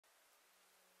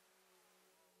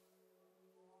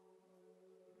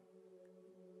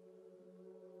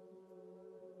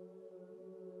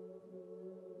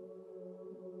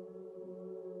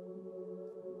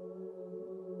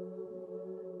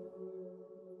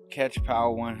Catch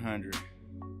Power 100,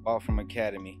 bought from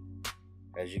Academy.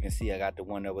 As you can see, I got the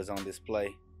one that was on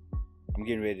display. I'm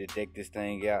getting ready to deck this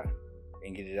thing out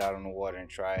and get it out on the water and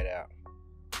try it out.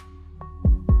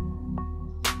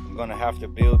 I'm gonna have to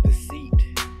build the seat.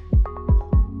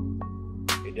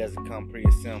 It doesn't come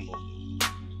pre-assembled.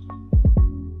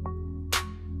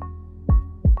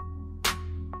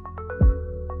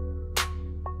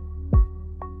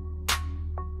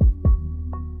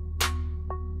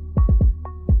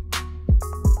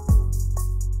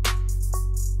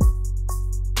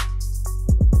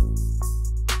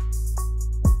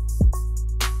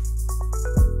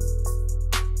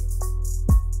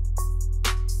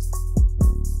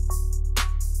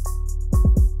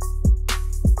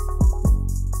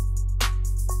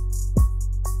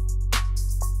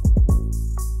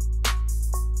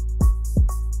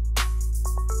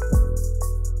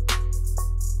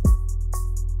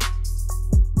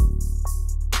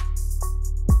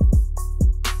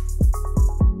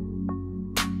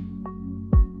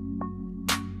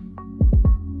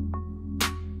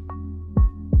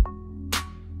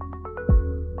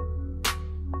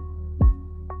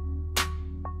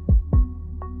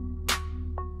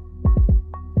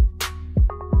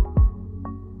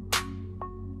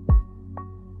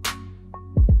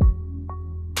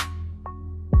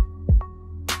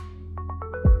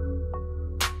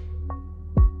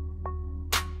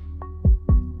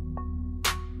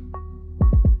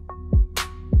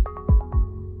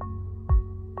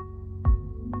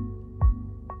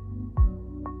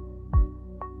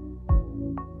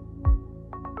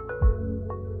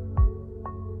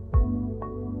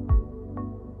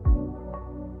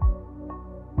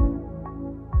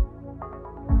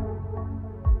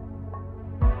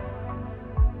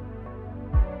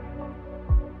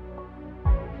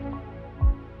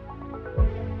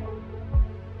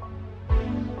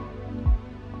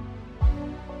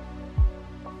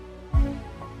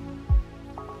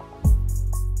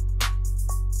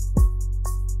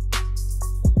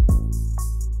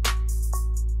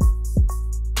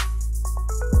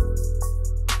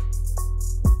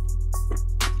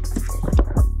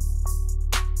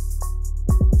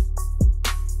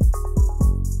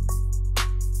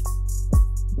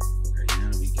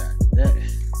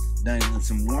 Dangling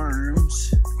some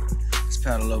worms. Let's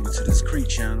paddle over to this creek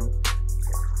channel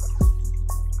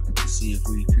and see if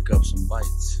we pick up some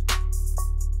bites.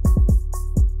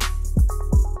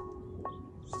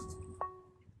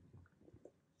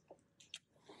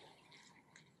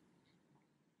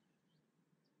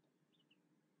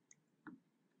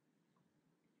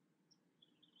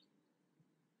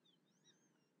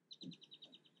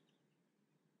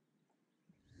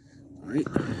 All right.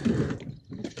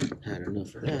 Had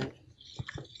enough of that.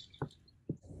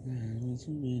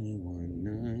 Too many one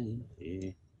night.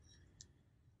 Yeah.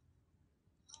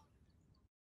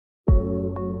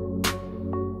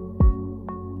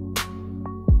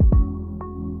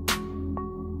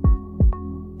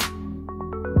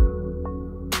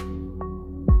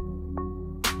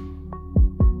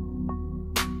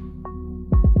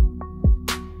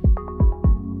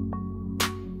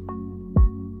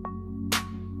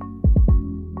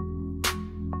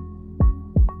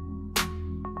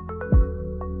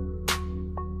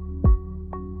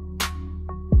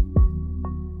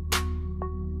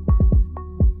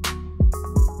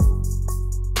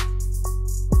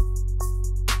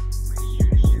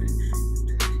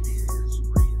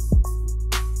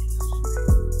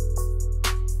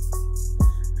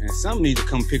 Some need to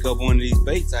come pick up one of these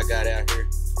baits I got out here.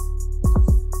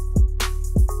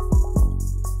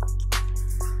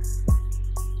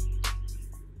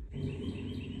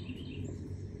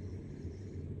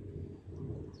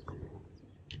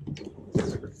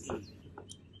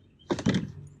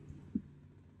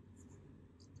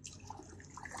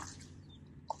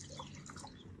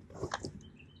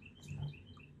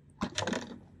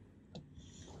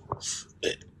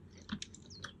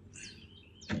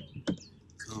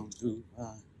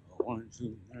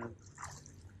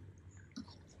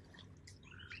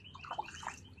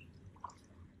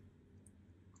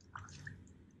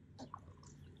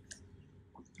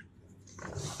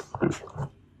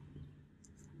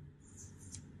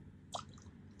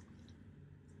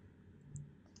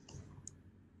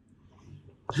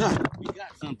 We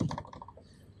got something.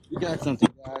 We got something,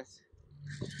 guys.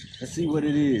 Let's see what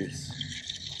it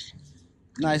is.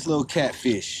 Nice little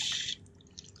catfish.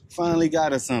 Finally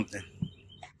got us something.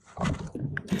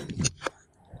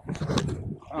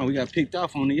 Oh, we got picked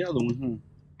off on the other one, huh?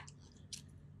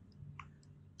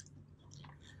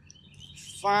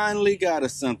 Finally got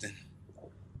us something.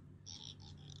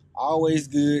 Always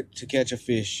good to catch a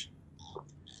fish.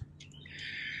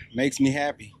 Makes me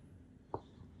happy.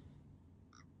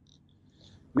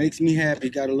 Makes me happy.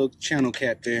 Got a little channel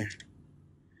cat there.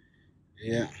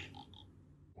 Yeah.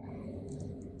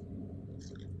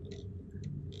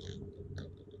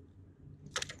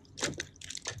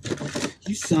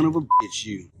 You son of a bitch,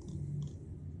 you.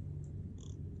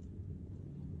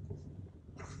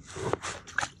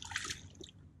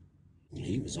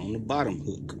 He was on the bottom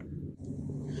hook.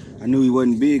 I knew he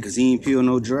wasn't big because he ain't peel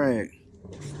no drag.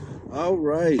 All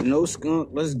right, no skunk.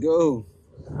 Let's go.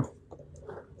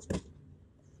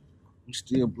 I'm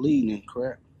still bleeding and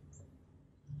crap.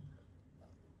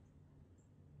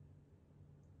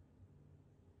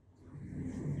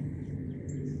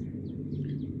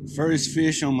 First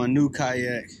fish on my new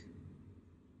kayak,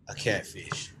 a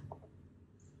catfish.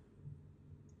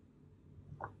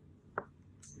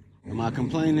 Am I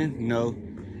complaining? No.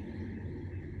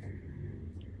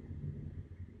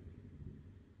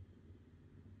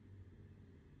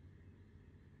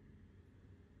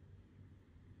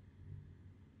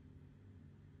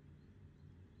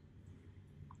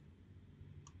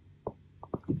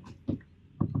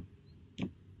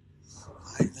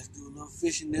 All right, let's do a little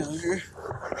fishing down here.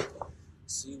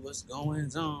 See what's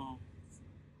going on.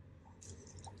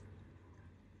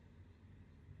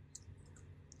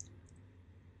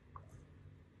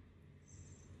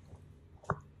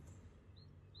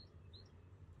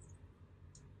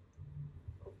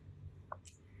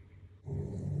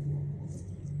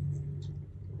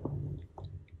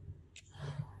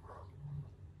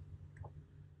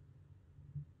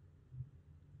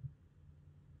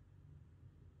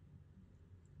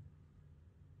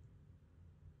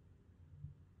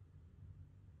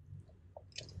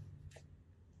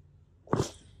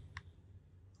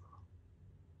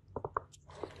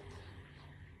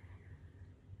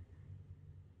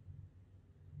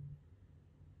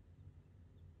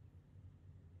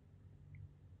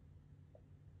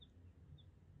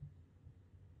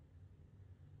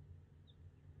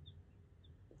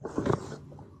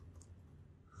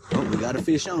 Oh, we got a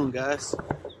fish on, guys.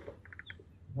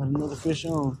 Got another fish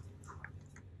on.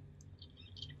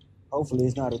 Hopefully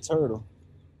it's not a turtle.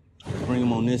 Bring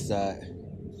him on this side.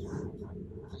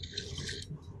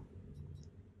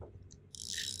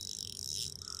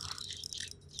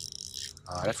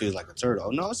 Oh, that feels like a turtle.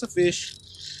 Oh, no, it's a fish.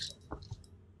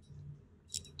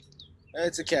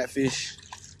 It's a catfish.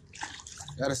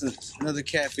 Got us another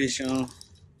catfish on.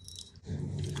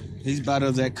 He's about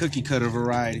of that cookie cutter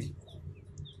variety.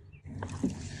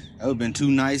 That would have been two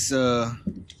nice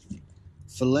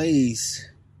fillets.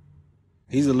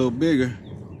 He's a little bigger.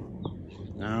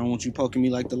 I don't want you poking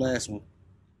me like the last one.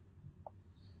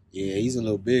 Yeah, he's a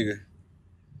little bigger.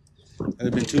 There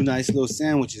have been two nice little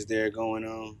sandwiches there going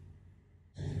on.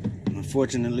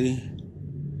 Unfortunately,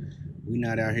 we're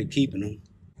not out here keeping them.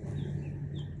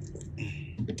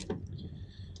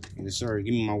 Yes, sir.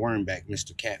 Give me my worm back,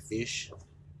 Mr. Catfish.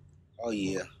 Oh,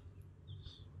 yeah.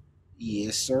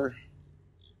 Yes, sir.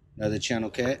 Another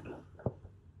channel cat.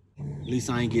 At least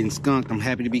I ain't getting skunked. I'm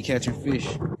happy to be catching fish.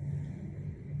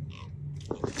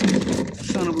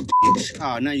 Son of a bitch.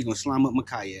 Oh, now you're going to slime up my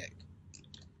kayak.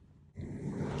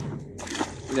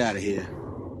 Get out of here.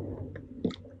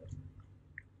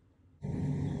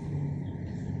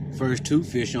 First two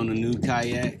fish on the new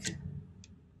kayak.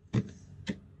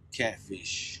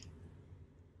 Catfish.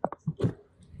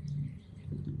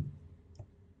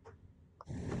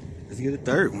 Let's get a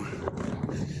third one.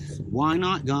 Why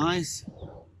not, guys?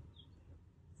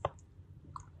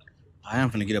 I am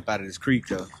gonna get up out of this creek,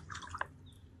 though.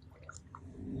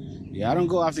 Yeah, I don't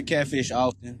go after catfish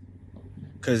often,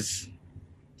 because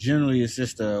generally it's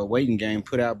just a waiting game.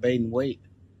 Put out bait and wait.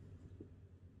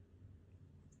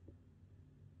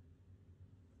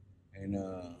 And,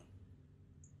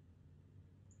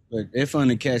 but they're fun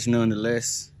to catch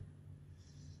nonetheless.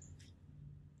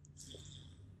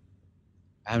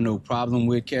 I have no problem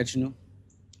with catching them.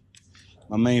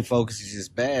 My main focus is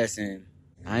just bass, and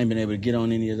I ain't been able to get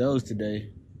on any of those today,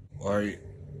 or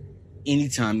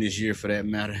anytime this year for that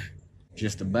matter,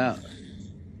 just about.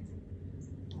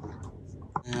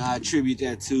 And I attribute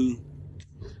that to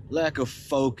lack of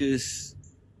focus,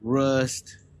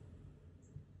 rust,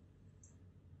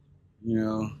 you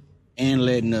know, and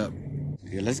letting up.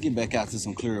 Yeah, let's get back out to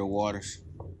some clearer waters.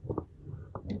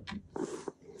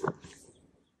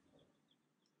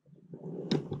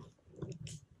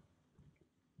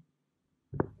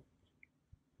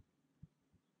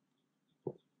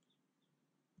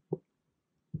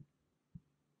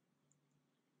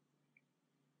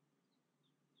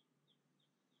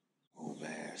 Oh,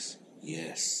 bass.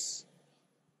 Yes.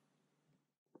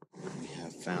 We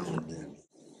have found them.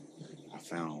 I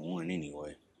found one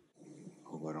anyway.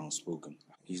 Hope I don't spook him.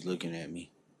 He's looking at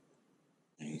me.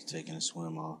 He's taking a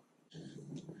swim off.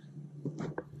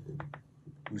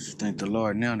 We should thank the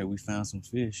Lord now that we found some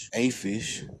fish. A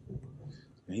fish.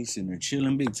 And he's sitting there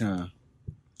chilling big time.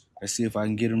 Let's see if I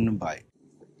can get him to bite.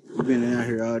 We've been out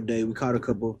here all day. We caught a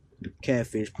couple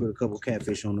catfish, put a couple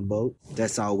catfish on the boat.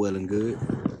 That's all well and good.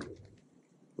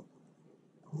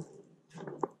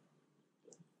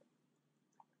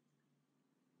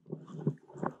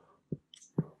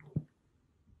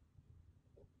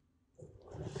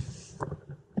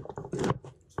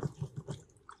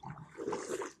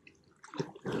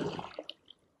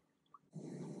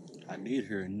 I did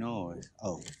hear a noise.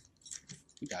 Oh,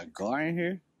 we got gar in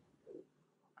here?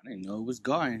 I didn't know it was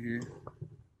gar in here.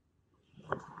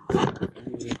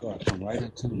 There's gar. Come right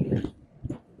up to me.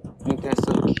 Ain't that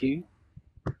so cute?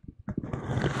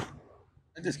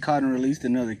 I just caught and released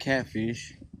another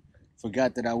catfish.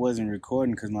 Forgot that I wasn't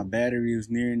recording because my battery was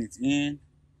nearing its end.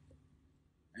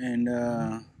 And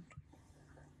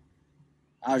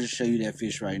I'll just show you that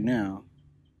fish right now.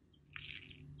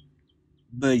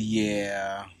 But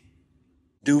yeah,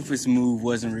 doofus move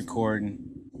wasn't recording.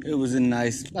 It was a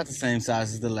nice, about the same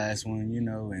size as the last one, you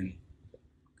know, and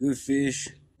good fish.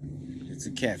 It's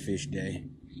a catfish day.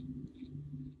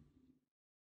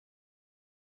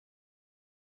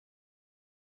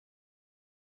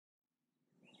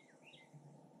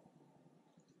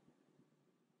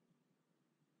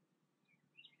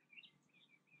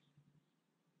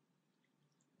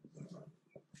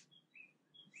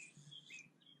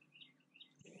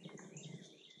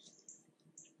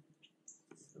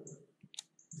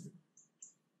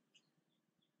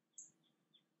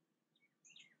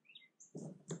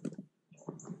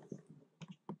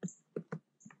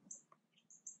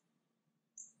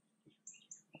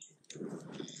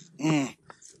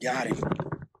 Got him.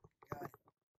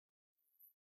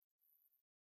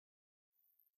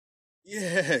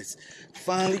 Yes,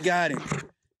 finally got him.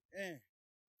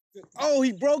 Oh,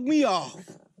 he broke me off.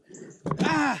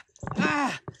 Ah.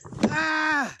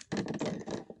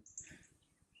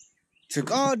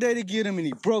 Took all day to get him and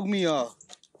he broke me off.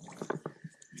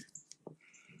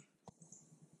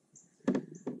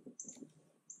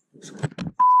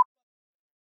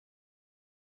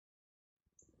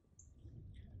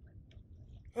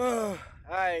 All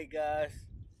right, guys.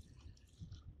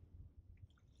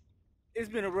 It's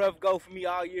been a rough go for me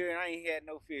all year, and I ain't had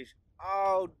no fish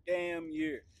all damn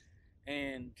year.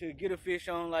 And to get a fish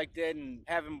on like that and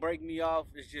have him break me off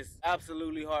is just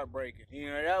absolutely heartbreaking.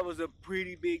 You know, that was a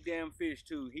pretty big damn fish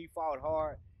too. He fought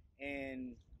hard,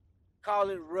 and call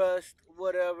it rust,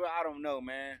 whatever, I don't know,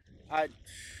 man.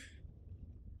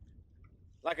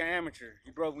 Like an amateur, he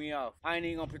broke me off. I ain't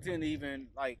even gonna pretend to even,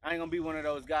 like, I ain't gonna be one of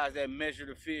those guys that measure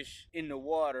the fish in the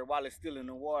water while it's still in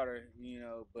the water, you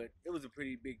know, but it was a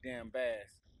pretty big damn bass.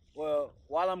 Well,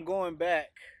 while I'm going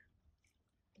back,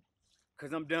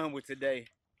 because I'm done with today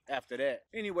after that.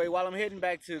 Anyway, while I'm heading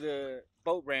back to the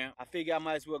boat ramp, I figure I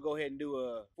might as well go ahead and do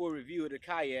a full review of the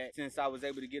kayak since I was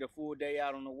able to get a full day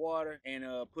out on the water and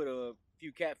put a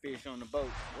few catfish on the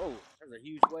boat. Whoa, that's a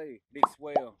huge wave, big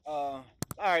swell.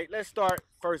 All right, let's start.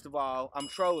 First of all, I'm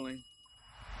trolling.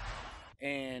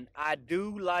 And I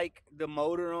do like the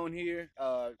motor on here.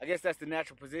 I guess that's the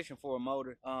natural position for a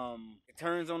motor. It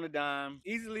turns on a dime,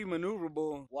 easily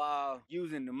maneuverable while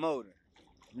using the motor.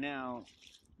 Now,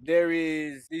 there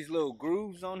is these little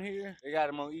grooves on here. They got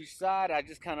them on each side. I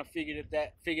just kind of figured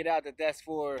out that that's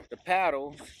for the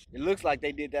paddle. It looks like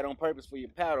they did that on purpose for your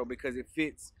paddle because it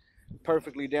fits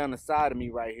perfectly down the side of me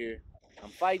right here. I'm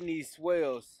fighting these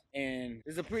swells, and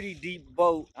it's a pretty deep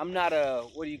boat. I'm not a,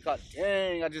 what do you call it?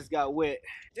 Dang, I just got wet.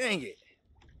 Dang it.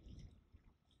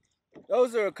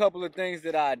 Those are a couple of things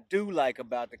that I do like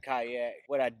about the kayak.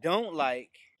 What I don't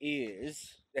like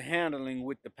is the handling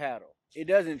with the paddle. It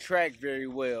doesn't track very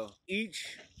well.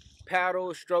 Each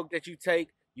paddle stroke that you take,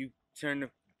 you turn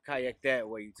the kayak that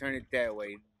way, you turn it that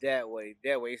way, that way,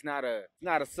 that way. It's not a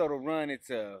subtle run, it's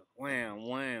a wham,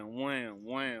 wham, wham,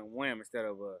 wham, wham instead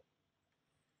of a.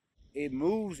 It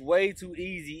moves way too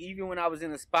easy. Even when I was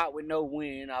in a spot with no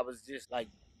wind, I was just like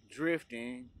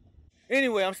drifting.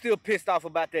 Anyway, I'm still pissed off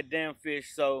about that damn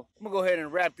fish, so I'm gonna go ahead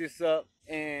and wrap this up.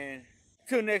 And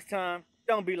until next time,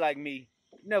 don't be like me.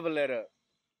 Never let up.